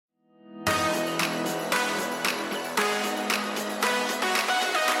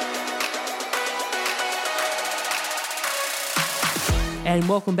And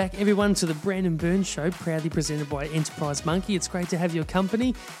welcome back, everyone, to the Brandon Burns Show, proudly presented by Enterprise Monkey. It's great to have your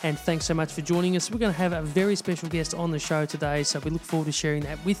company, and thanks so much for joining us. We're going to have a very special guest on the show today, so we look forward to sharing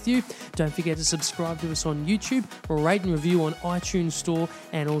that with you. Don't forget to subscribe to us on YouTube, or rate and review on iTunes Store,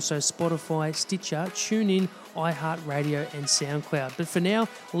 and also Spotify, Stitcher, TuneIn, iHeartRadio, and SoundCloud. But for now,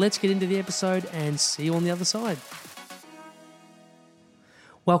 let's get into the episode and see you on the other side.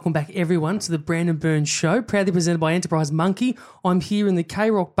 Welcome back, everyone, to the Brandon Burns Show, proudly presented by Enterprise Monkey. I'm here in the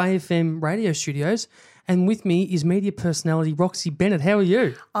K-Rock Bay FM radio studios, and with me is media personality Roxy Bennett. How are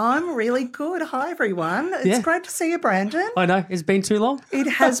you? I'm really good. Hi, everyone. It's great to see you, Brandon. I know. It's been too long. It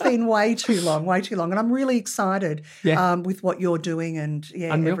has been way too long. And I'm really excited with what you're doing and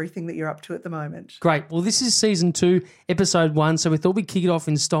everything that you're up to at the moment. Great. Well, this is Season 2, Episode 1, so we thought we'd kick it off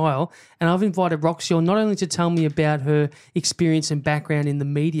in style. And I've invited Roxy on not only to tell me about her experience and background in the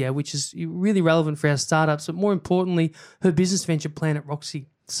media, which is really relevant for our startups, but more importantly, her business venture Planet Roxy.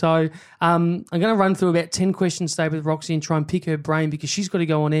 So I'm going to run through about 10 questions today with Roxy and try and pick her brain because she's got to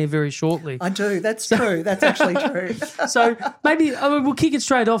go on air very shortly. I do. That's true. That's actually true. So maybe we'll kick it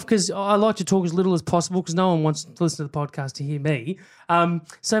straight off because I like to talk as little as possible because no one wants to listen to the podcast to hear me.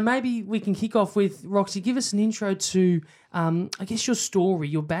 So maybe we can kick off with, Roxy, give us an intro to, I guess, your story,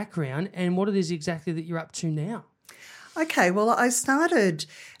 your background, and what it is exactly that you're up to now. Okay. Well, I started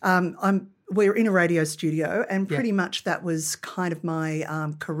we're in a radio studio and pretty much that was kind of my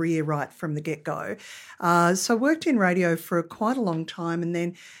career right from the get-go. So I worked in radio for quite a long time and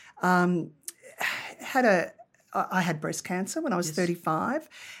then I had breast cancer when I was 35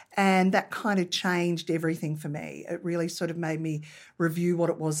 and that kind of changed everything for me. It really sort of made me review what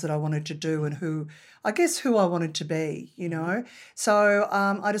it was that I wanted to do and who I wanted to be, you know. So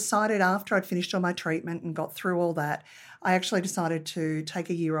I decided after I'd finished all my treatment and got through all that, I actually decided to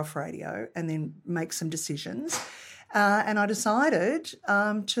take a year off radio and then make some decisions. And I decided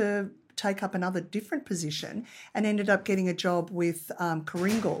to take up another different position and ended up getting a job with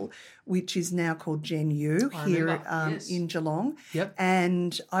Kringle, which is now called Gen U here in Geelong. Yep.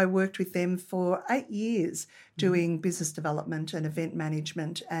 And I worked with them for 8 years doing business development and event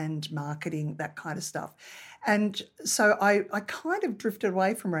management and marketing, that kind of stuff. And so I kind of drifted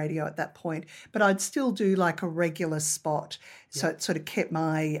away from radio at that point, but I'd still do like a regular spot. So it sort of kept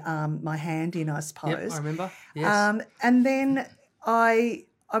my my hand in, I suppose. Yep, I remember. Yes. And then I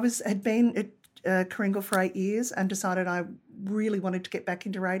had been at Kringle for 8 years and decided I really wanted to get back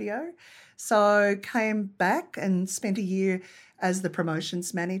into radio. So came back and spent a year as the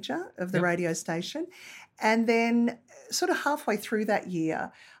promotions manager of the radio station. And then sort of halfway through that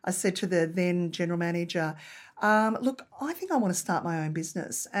year, I said to the then general manager, look, I think I want to start my own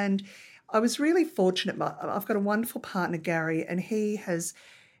business. And I was really fortunate. I've got a wonderful partner, Gary, and he's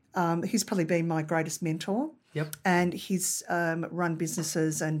probably been my greatest mentor. Yep. And he's run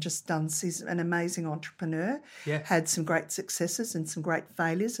businesses and he's an amazing entrepreneur. Yeah. Had some great successes and some great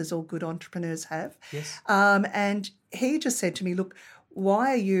failures, as all good entrepreneurs have. Yes. And he just said to me, look,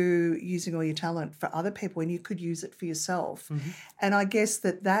 why are you using all your talent for other people when you could use it for yourself? Mm-hmm. And I guess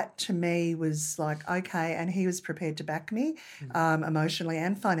that to me was like, okay, and he was prepared to back me emotionally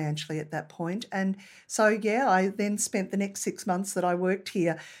and financially at that point. And so, I then spent the next 6 months that I worked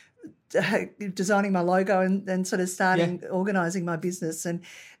here designing my logo and sort of starting organising my business, and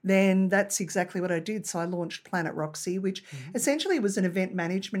then that's exactly what I did. So I launched Planet Roxy, which essentially was an event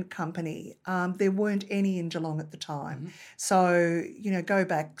management company. There weren't any in Geelong at the time, so go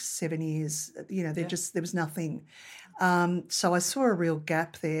back 7 years. There was nothing. So I saw a real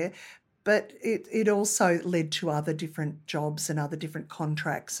gap there. But it also led to other different jobs and other different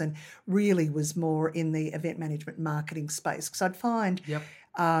contracts, and really was more in the event management marketing space because I'd find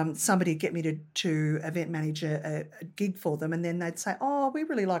somebody would get me to event manage a gig for them, and then they'd say, oh, we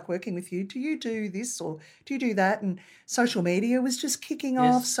really like working with you. Do you do this or do you do that? And social media was just kicking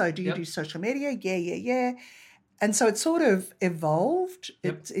off. So do you do social media? Yeah. And so it sort of evolved.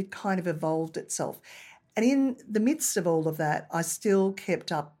 It kind of evolved itself. And in the midst of all of that, I still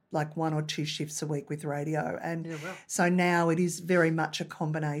kept up like 1 or 2 shifts a week with radio. And so now it is very much a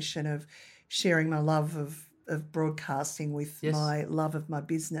combination of sharing my love of broadcasting with my love of my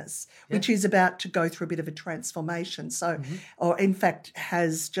business, which is about to go through a bit of a transformation. So, or in fact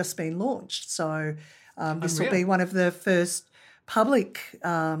has just been launched. So this will be one of the first public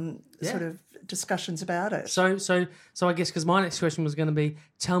sort of discussions about it. So I guess because my next question was going to be,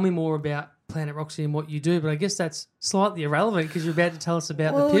 tell me more about Planet Roxy and what you do, but I guess that's slightly irrelevant because you're about to tell us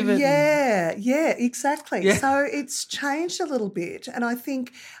about the pivot. Yeah, exactly. Yeah. So it's changed a little bit, and I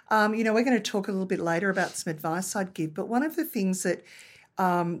think, we're going to talk a little bit later about some advice I'd give, but one of the things that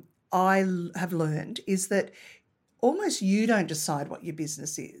I have learned is that almost you don't decide what your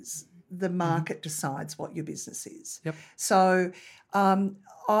business is. The market decides what your business is. Yep. So as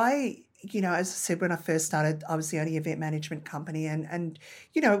I said, when I first started, I was the only event management company and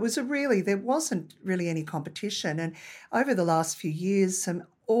there wasn't really any competition. And over the last few years, some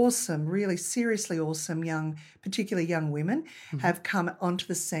awesome, really seriously awesome particularly young women have come onto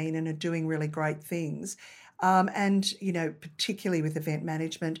the scene and are doing really great things. Particularly with event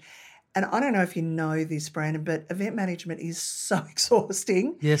management. And I don't know if you know this, Brandon, but event management is so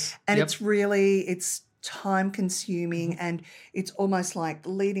exhausting. Yes. And it's time consuming and it's almost like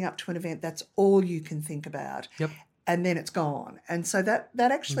leading up to an event, that's all you can think about. Yep. And then it's gone. And so that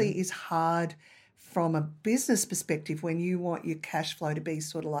actually is hard from a business perspective when you want your cash flow to be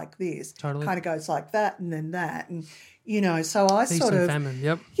sort of like this. Totally. Kind of goes like that and then that. And, so I Feast sort and of... famine,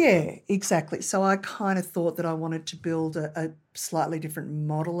 yep. Yeah, exactly. So I kind of thought that I wanted to build a slightly different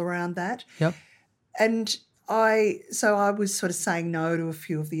model around that. Yep. And I was sort of saying no to a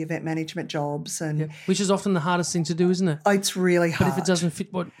few of the event management jobs, and which is often the hardest thing to do, isn't it? It's really hard. But if it doesn't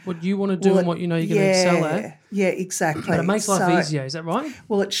fit what you want to do and what you're going to excel at. Yeah, exactly. But it makes life easier, is that right?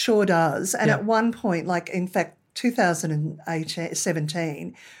 Well, it sure does. And at one point, in fact,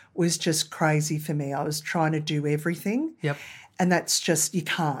 2017 was just crazy for me. I was trying to do everything. Yep. And that's just, you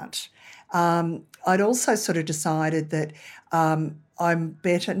can't. I'd also sort of decided that I'm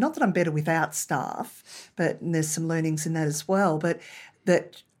better, not that I'm better without staff, but there's some learnings in that as well, but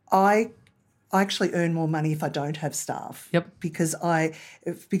that I actually earn more money if I don't have staff. Yep. Because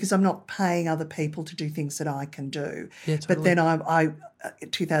I'm not paying other people to do things that I can do. Yeah, totally. But then I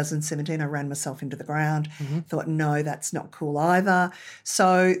 2017, I ran myself into the ground, thought, no, that's not cool either.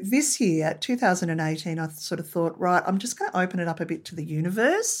 So this year, 2018, I sort of thought, right, I'm just going to open it up a bit to the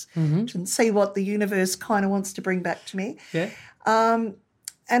universe and see what the universe kind of wants to bring back to me. Yeah.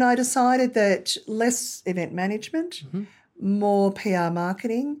 And I decided that less event management, more PR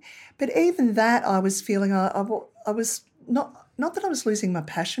marketing. But even that, I was feeling I was not that I was losing my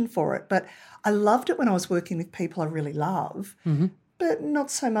passion for it, but I loved it when I was working with people I really love, but not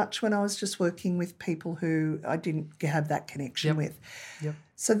so much when I was just working with people who I didn't have that connection with. Yep.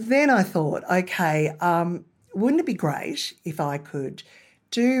 So then I thought, okay, wouldn't it be great if I could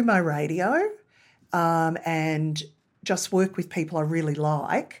do my radio and just work with people I really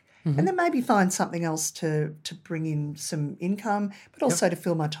like, and then maybe find something else to bring in some income, but also to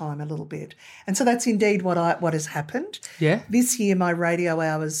fill my time a little bit. And so that's indeed what has happened. Yeah. This year my radio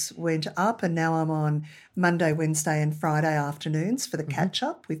hours went up, and now I'm on Monday, Wednesday and Friday afternoons for the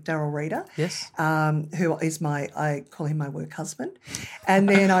catch-up with Daryl Reader. Yes. Who is I call him my work husband. And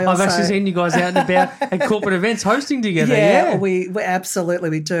then I also... I've actually seen you guys out and about at corporate events hosting together. Yeah, we absolutely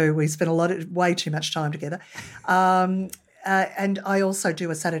we do. We spend way too much time together. And I also do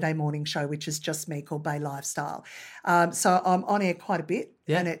a Saturday morning show, which is just me, called Bay Lifestyle. So I'm on air quite a bit,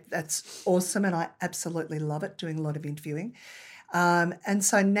 and that's awesome, and I absolutely love it, doing a lot of interviewing. And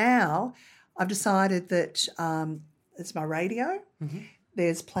so now I've decided that it's my radio.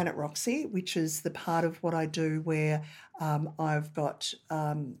 There's Planet Roxy, which is the part of what I do where I've got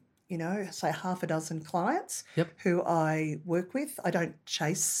say half a dozen clients who I work with. I don't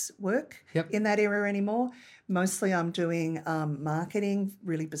chase work in that area anymore. Mostly I'm doing marketing,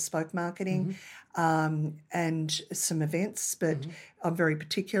 really bespoke marketing, and some events, but I'm very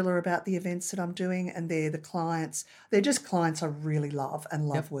particular about the events that I'm doing, and they're the clients. They're just clients I really love and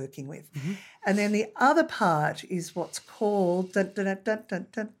love working with. And then the other part is what's called...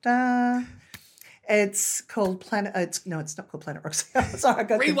 It's called Planet... it's not called Planet Roxy. Sorry, I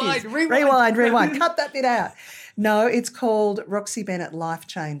got confused. Rewind. Cut that bit out. No, it's called Roxy Bennett Life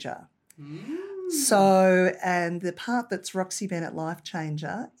Changer. So, and the part that's Roxy Bennett Life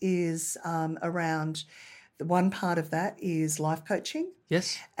Changer is around... The one part of that is life coaching.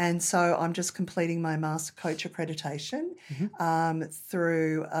 Yes. And so I'm just completing my Master Coach accreditation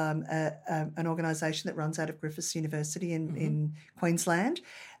through an organisation that runs out of Griffiths University in Queensland.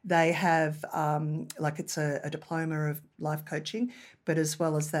 They have it's a diploma of life coaching, but as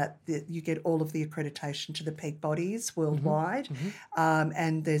well as that, you get all of the accreditation to the peak bodies worldwide.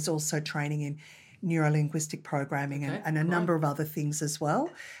 And there's also training in neuro-linguistic programming and a number of other things as well,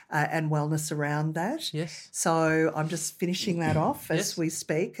 and wellness around that. Yes. So I'm just finishing that off as we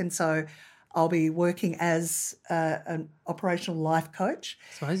speak, and so I'll be working as an operational life coach.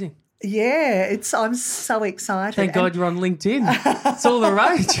 It's amazing. Yeah, I'm so excited. Thank God you're on LinkedIn. It's all the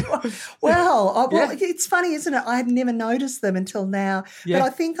rage. Well, it's funny, isn't it? I had never noticed them until now, but I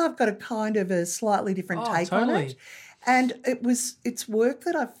think I've got a kind of a slightly different take on it. And it's work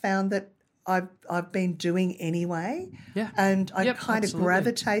that I've found that I've been doing anyway. Yeah. And I Yep, kind of absolutely.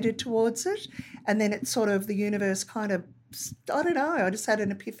 gravitated towards it. And then it's sort of the universe kind of, I don't know, I just had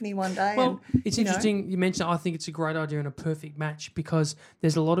an epiphany one day. Well, and, it's you know, interesting you mentioned. I think it's a great idea and a perfect match because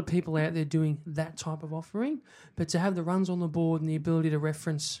there's a lot of people out there doing that type of offering, but to have the runs on the board and the ability to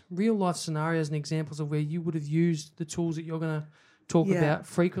reference real life scenarios and examples of where you would have used the tools that you're going to talk Yeah. about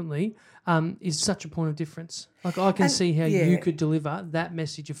frequently is such a point of difference. Like I can see how yeah. you could deliver that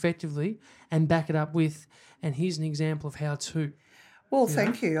message effectively and back it up with, and here's an example of how to. Well,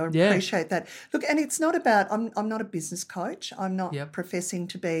 thank you. I Yeah. appreciate that. Look, and it's not about, I'm not a business coach. I'm not Yep. professing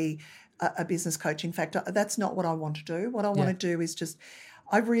to be a business coach. In fact, that's not what I want to do. What I want to do is just,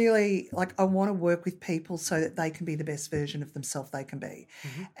 I want to work with people so that they can be the best version of themselves they can be.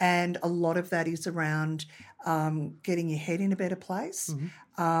 Mm-hmm. And a lot of that is around getting your head in a better place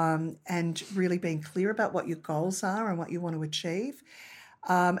and really being clear about what your goals are and what you want to achieve.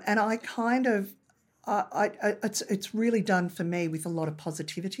 And I kind of, it's really done for me with a lot of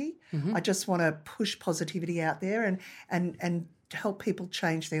positivity. I just want to push positivity out there and help people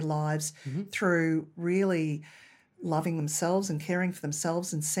change their lives through really loving themselves and caring for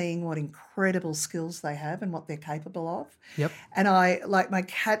themselves and seeing what incredible skills they have and what they're capable of. Yep. And I like my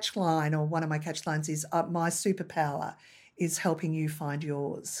catch line, or one of my catch lines is my superpower is helping you find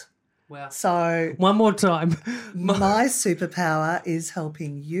yours. Wow. So One more time. my superpower is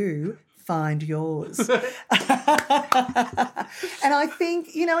helping you find yours. And I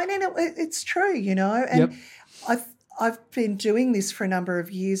think, you know, and then it's true, you know, and I've been doing this for a number of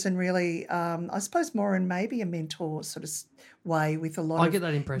years and really, I suppose more in maybe a mentor sort of way with a lot I get that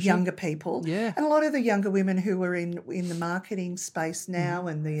of impression. younger people. Yeah. And a lot of the younger women who are in the marketing space now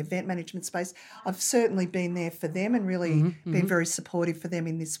and the event management space, I've certainly been there for them and really been very supportive for them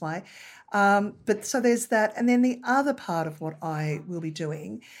in this way. But so there's that. And then the other part of what I will be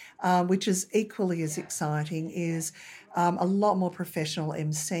doing, which is equally as exciting, is a lot more professional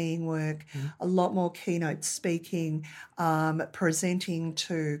emceeing work, a lot more keynote speaking, presenting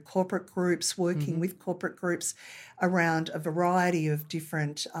to corporate groups, working with corporate groups around a variety of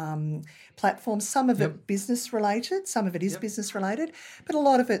different platforms, some of it business related, some of it is business related, but a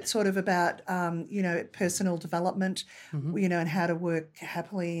lot of it sort of about, you know, personal development, you know, and how to work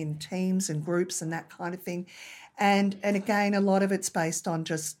happily in teams and groups and that kind of thing. And again, a lot of it's based on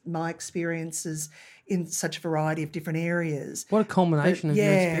just my experiences in such a variety of different areas. What a culmination of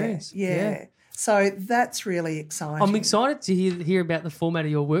your experience. Yeah. So that's really exciting. I'm excited to hear about the format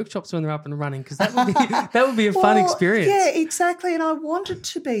of your workshops when they're up and running because that would be a fun experience. Yeah, exactly. And I want it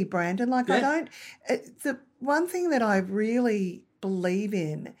to be, Brandon. Like the one thing that I really believe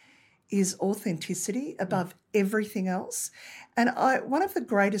in is authenticity above everything else. And one of the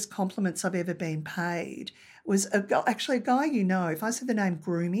greatest compliments I've ever been paid was actually a guy you know. If I said the name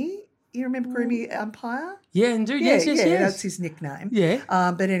Groomy, you remember Groomy Umpire? Yeah, indeed. Yes. That's his nickname. Yeah.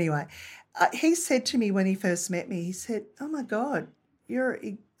 But anyway, he said to me when he first met me, he said, "Oh my God, you're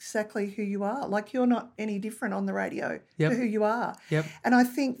exactly who you are. Like you're not any different on the radio to who you are." Yep. And I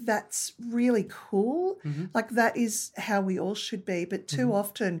think that's really cool. Like that is how we all should be. But too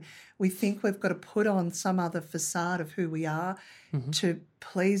often we think we've got to put on some other facade of who we are to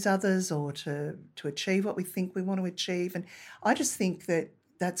please others or to achieve what we think we want to achieve. And I just think that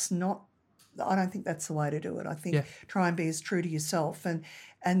that's not, I don't think that's the way to do it. I think try and be as true to yourself and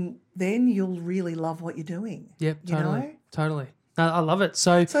then you'll really love what you're doing. Yep, totally. You know? Totally. No, I love it.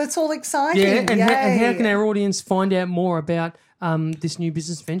 So it's all exciting. Yeah, and how can our audience find out more about this new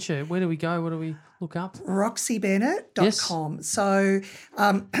business venture? Where do we go? What do we look up? RoxyBennett.com. Yes. So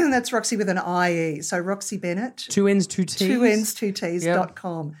that's Roxy with an IE. So Roxy Bennett. 2 N's, 2 T's. 2 N's, 2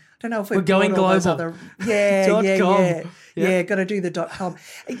 T's.com. Don't know if we're going global. Yeah, got to do the .com.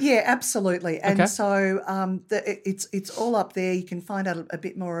 Yeah, absolutely. And so it's all up there. You can find out a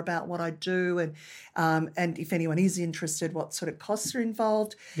bit more about what I do and if anyone is interested, what sort of costs are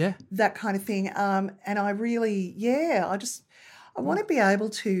involved, that kind of thing. And I really, I want to be able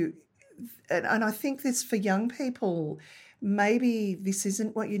to, and I think this for young people, maybe this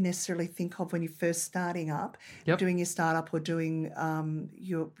isn't what you necessarily think of when you're first starting up, doing your startup or doing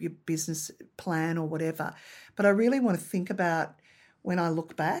your business plan or whatever. But I really want to think about when I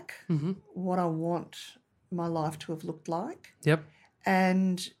look back what I want my life to have looked like. Yep.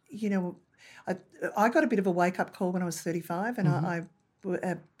 And, you know, I got a bit of a wake-up call when I was 35 and I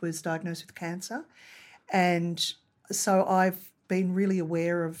was diagnosed with cancer. And so I've been really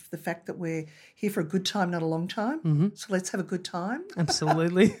aware of the fact that we're here for a good time, not a long time. So let's have a good time.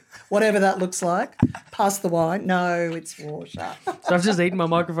 Absolutely. Whatever that looks like. Pass the wine. No, it's water. So I've just eaten my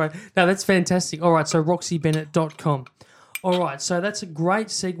microphone. No, that's fantastic. All right, so RoxyBennett.com. All right, so that's a great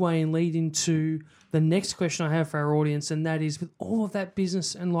segue and lead into the next question I have for our audience, and that is, with all of that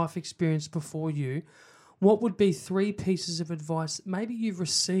business and life experience before you, what would be 3 pieces of advice that maybe you've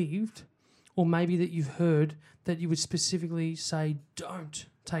received or maybe that you've heard that you would specifically say, don't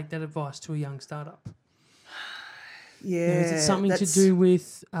take that advice to a young startup? Yeah. Now, is it something to do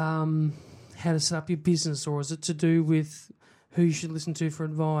with how to set up your business, or is it to do with who you should listen to for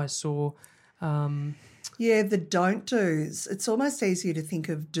advice, or... Yeah, the don't do's. It's almost easier to think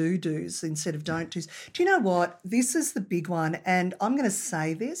of do-do's instead of don't do's. Do you know what? This is the big one, and I'm going to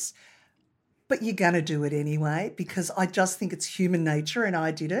say this, but you're going to do it anyway, because I just think it's human nature, and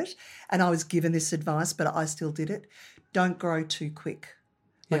I did it, and I was given this advice, but I still did it. Don't grow too quick.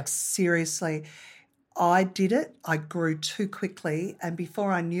 Like, seriously, I did it. I grew too quickly, and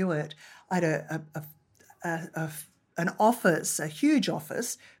before I knew it, I had an office, a huge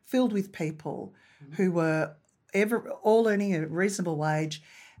office, filled with people who were all earning a reasonable wage,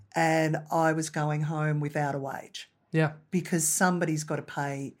 and I was going home without a wage. Yeah. Because somebody's got to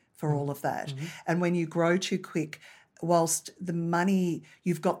pay for all of that. And when you grow too quick, whilst the money,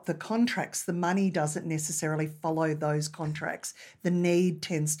 you've got the contracts, the money doesn't necessarily follow those contracts. The need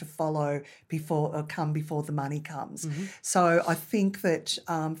tends to come before the money comes. So I think that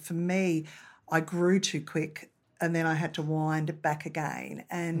for me, I grew too quick, and then I had to wind back again.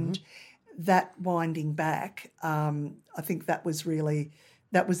 And that winding back, I think that was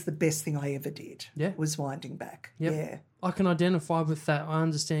the best thing I ever did. Yeah. Was winding back. Yep. Yeah. I can identify with that. I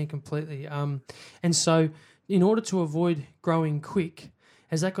understand completely. And so in order to avoid growing quick,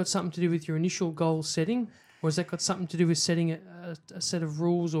 has that got something to do with your initial goal setting, or has that got something to do with setting a set of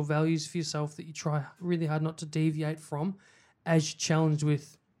rules or values for yourself that you try really hard not to deviate from as you're challenged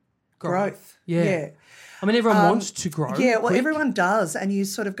with growth? Yeah. I mean, everyone wants to grow. Yeah, well, quick. everyone does, and you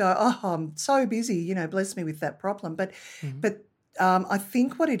sort of go, oh, I'm so busy, bless me with that problem. But I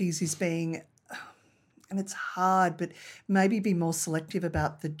think what it is being, and it's hard, but maybe be more selective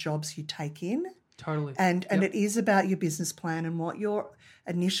about the jobs you take in. Totally. And it is about your business plan and what your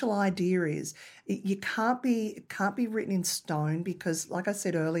initial idea is. It can't be written in stone, because, like I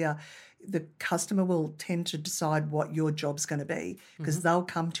said earlier, the customer will tend to decide what your job's going to be, because they'll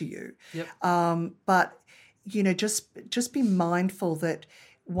come to you. Yep. But just be mindful that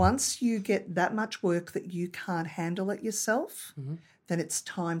once you get that much work that you can't handle it yourself, then it's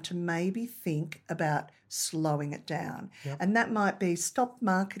time to maybe think about slowing it down. Yep. And that might be stop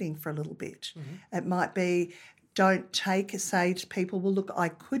marketing for a little bit. It might be say to people, well, look, I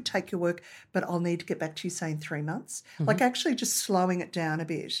could take your work, but I'll need to get back to you, say, in 3 months. Like, actually just slowing it down a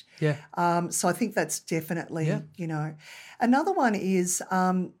bit. Yeah. So I think that's definitely, Another one is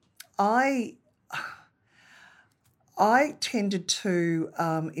I tended to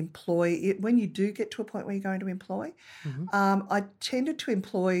employ, when you do get to a point where you're going to employ, I tended to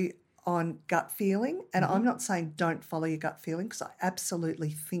employ on gut feeling. And I'm not saying don't follow your gut feeling, because I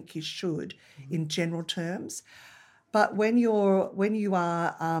absolutely think you should in general terms. But when you are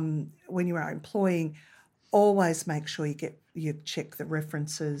employing, always make sure you check the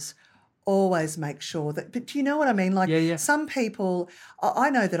references. Always make sure that. But do you know what I mean? Like, some people, I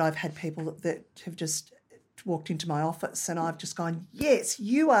know that I've had people that have just walked into my office and I've just gone, yes,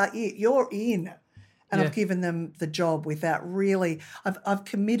 you are it, you're in. And I've given them the job without really, I've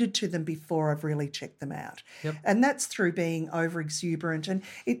committed to them before I've really checked them out. Yep. And that's through being over exuberant. And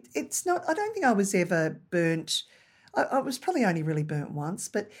it's not, I don't think I was ever burnt. I was probably only really burnt once,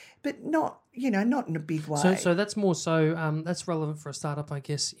 but not, not in a big way. So that's more so, that's relevant for a startup, I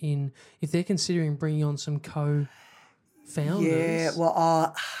guess, if they're considering bringing on some co-founders. Yeah,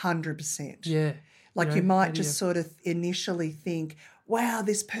 well, 100%. Yeah. Like, you might just sort of initially think, wow,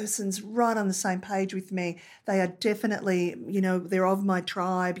 this person's right on the same page with me. They are definitely, they're of my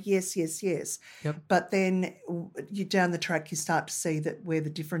tribe. Yes, yes, yes. Yep. But then down the track, you start to see that where the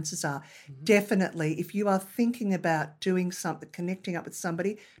differences are. Definitely, if you are thinking about doing something, connecting up with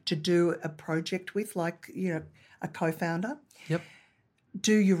somebody to do a project with, like, a co-founder,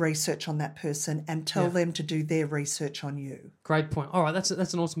 do your research on that person and tell them to do their research on you. Great point. All right, that's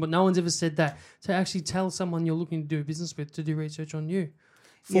an awesome. But no one's ever said that. To actually tell someone you're looking to do business with to do research on you,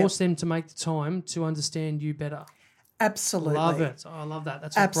 force them to make the time to understand you better. Absolutely, love it. Oh, I love that.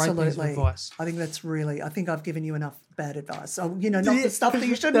 That's a great piece of advice. I think I think I've given you enough bad advice. So, not the stuff that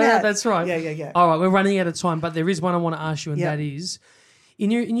you shouldn't have. That's right. Yeah. All right, we're running out of time, but there is one I want to ask you, and that is, in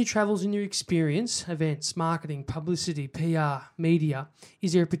your travels, in your experience, events, marketing, publicity, PR, media,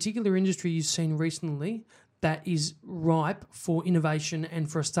 is there a particular industry you've seen recently that is ripe for innovation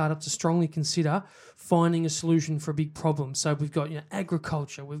and for a startup to strongly consider finding a solution for a big problem? So we've got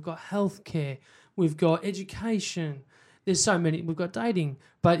agriculture, we've got healthcare, we've got education, there's so many. We've got dating,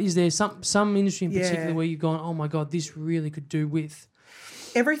 but is there some industry in particular Yeah. where you've gone, oh my God, this really could do with?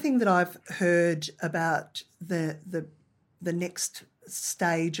 Everything that I've heard about the next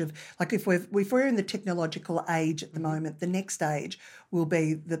stage of, like, if we're in the technological age at the moment, the next stage will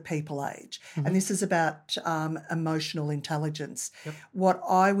be the people age, and this is about emotional intelligence. What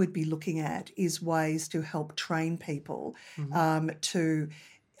I would be looking at is ways to help train people to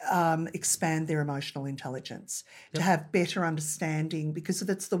expand their emotional intelligence, to have better understanding, because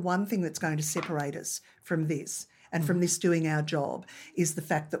that's the one thing that's going to separate us from this. And from this doing our job is the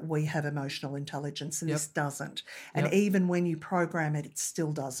fact that we have emotional intelligence and this doesn't. And even when you program it, it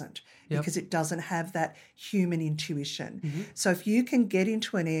still doesn't, because it doesn't have that human intuition. So if you can get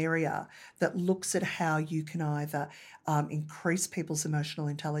into an area that looks at how you can either increase people's emotional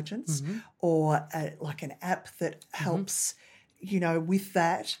intelligence or like an app that helps with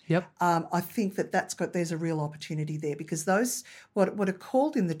that, I think there's a real opportunity there, because those what are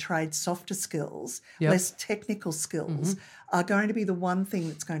called in the trade softer skills, less technical skills, are going to be the one thing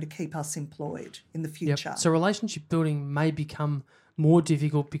that's going to keep us employed in the future. So relationship building may become more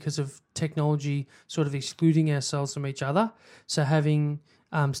difficult because of technology sort of excluding ourselves from each other. So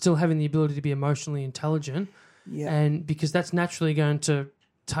still having the ability to be emotionally intelligent, and because that's naturally going to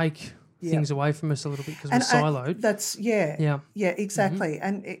take things away from us a little bit because we're siloed. That's exactly.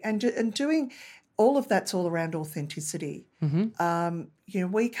 And doing all of that's all around authenticity.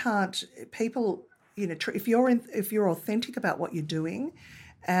 We can't people. If you're authentic about what you're doing,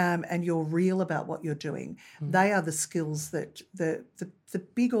 and you're real about what you're doing, they are the skills that the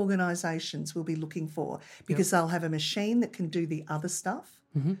big organisations will be looking for, because they'll have a machine that can do the other stuff,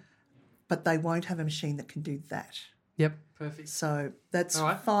 but they won't have a machine that can do that. Yep, perfect. So that's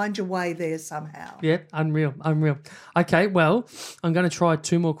find your way there somehow. Yeah, unreal. Okay, well, I'm going to try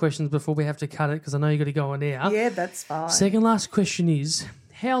 2 more questions before we have to cut it, because I know you've got to go on air. Yeah, that's fine. Second last question is,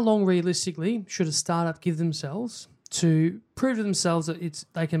 how long realistically should a startup give themselves to prove to themselves that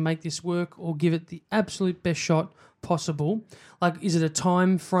they can make this work, or give it the absolute best shot possible? Like, is it a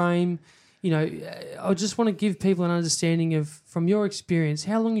time frame? I just want to give people an understanding of, from your experience,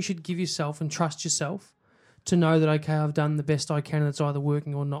 how long you should give yourself and trust yourself to know that, okay, I've done the best I can and it's either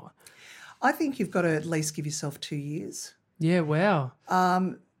working or not. I think you've got to at least give yourself 2 years. Yeah, wow.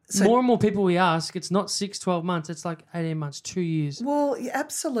 So more and more people we ask, it's not 6, 12 months, it's like 18 months, 2 years. Well,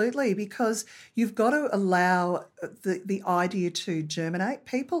 absolutely, because you've got to allow the idea to germinate.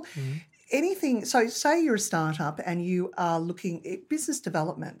 People, anything, so say you're a startup and you are looking at business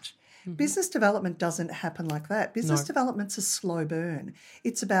development. Business development doesn't happen like that. Business development's a slow burn.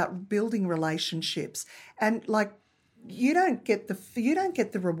 It's about building relationships, and like you don't get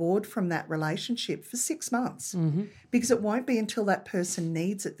the reward from that relationship for 6 months, because it won't be until that person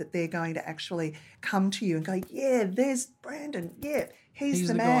needs it that they're going to actually come to you and go, yeah, there's Brandon, yeah, he's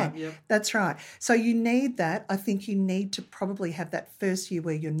the man. Guy. Yep. That's right. So you need that. I think you need to probably have that first year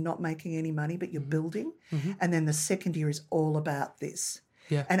where you're not making any money but you're building, and then the second year is all about this.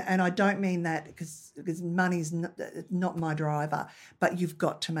 Yeah. And I don't mean that because money's not my driver, but you've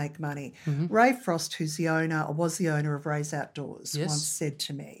got to make money. Ray Frost, who's the owner or was the owner of Ray's Outdoors, once said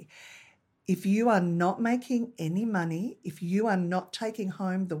to me, if you are not making any money, if you are not taking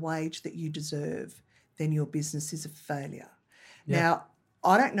home the wage that you deserve, then your business is a failure. Yeah. Now,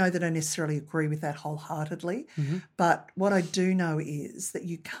 I don't know that I necessarily agree with that wholeheartedly, but what I do know is that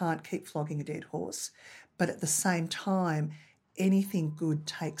you can't keep flogging a dead horse, but at the same time, anything good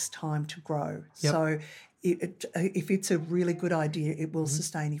takes time to grow. Yep. So if it's a really good idea, it will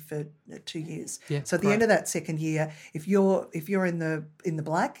sustain you for 2 years. Yeah, so at the end of that second year, if you're in the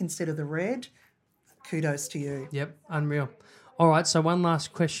black instead of the red, kudos to you. Yep, unreal. All right, so one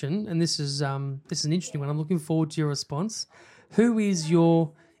last question, and this is an interesting one. I'm looking forward to your response. Who is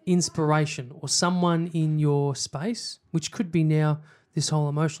your inspiration, or someone in your space, which could be now this whole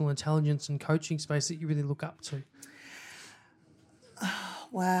emotional intelligence and coaching space, that you really look up to?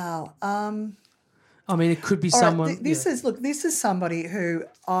 Wow. I mean, it could be someone. Right, this is somebody who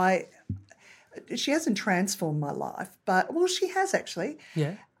she hasn't transformed my life, but she has actually.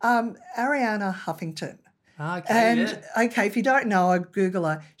 Yeah. Arianna Huffington. Okay. And okay, if you don't know her, Google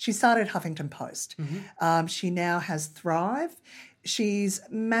her. She started Huffington Post. She now has Thrive. She's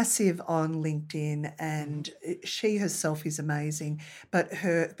massive on LinkedIn, and she herself is amazing, but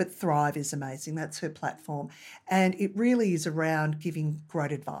Thrive is amazing. That's her platform. And it really is around giving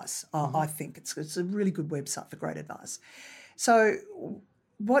great advice. I think it's a really good website for great advice. So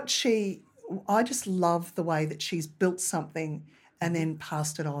I just love the way that she's built something and then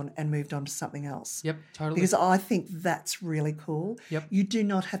passed it on and moved on to something else. Yep, totally. Because I think that's really cool. Yep. You do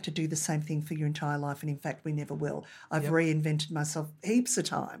not have to do the same thing for your entire life, and in fact, we never will. I've reinvented myself heaps of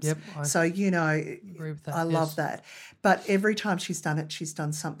times. Yep, So, you know, agree with that, I love that. But every time she's done it, she's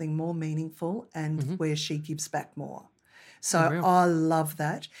done something more meaningful and where she gives back more. So I love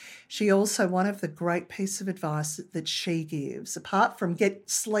that. She also, one of the great pieces of advice that she gives, apart from get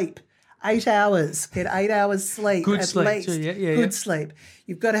sleep, 8 hours, get 8 hours sleep good at sleep least. too, Good sleep.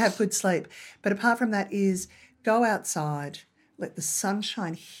 You've got to have good sleep. But apart from that is go outside, let the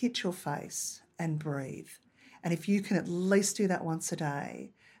sunshine hit your face and breathe. And if you can at least do that once a day,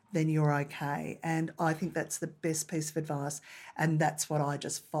 then you're okay. And I think that's the best piece of advice, and that's what I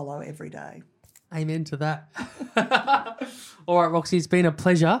just follow every day. Amen to that. All right, Roxy, it's been a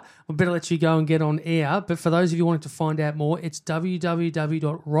pleasure. I better let you go and get on air. But for those of you wanting to find out more, it's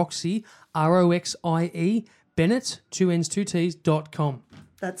www.roxie, ROXIE, Bennett, 2Ns2Ts.com.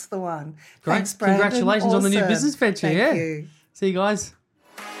 That's the one. Great. Thanks, Brandon. Congratulations on the new business venture. Thank you. See you guys.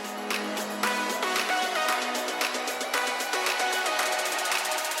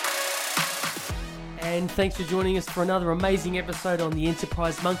 And thanks for joining us for another amazing episode on the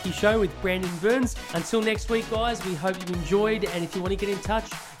Enterprise Monkey Show with Brandon Burns. Until next week, guys, we hope you've enjoyed. And if you want to get in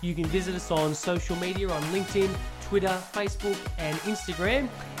touch, you can visit us on social media on LinkedIn, Twitter, Facebook, and Instagram.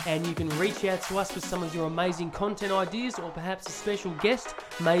 And you can reach out to us with some of your amazing content ideas, or perhaps a special guest,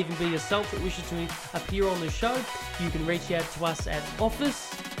 may even be yourself, that wishes to appear on the show. You can reach out to us at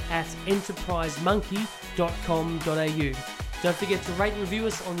office@enterprisemonkey.com.au. Don't forget to rate and review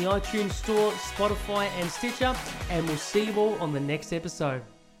us on the iTunes Store, Spotify and Stitcher, and we'll see you all on the next episode.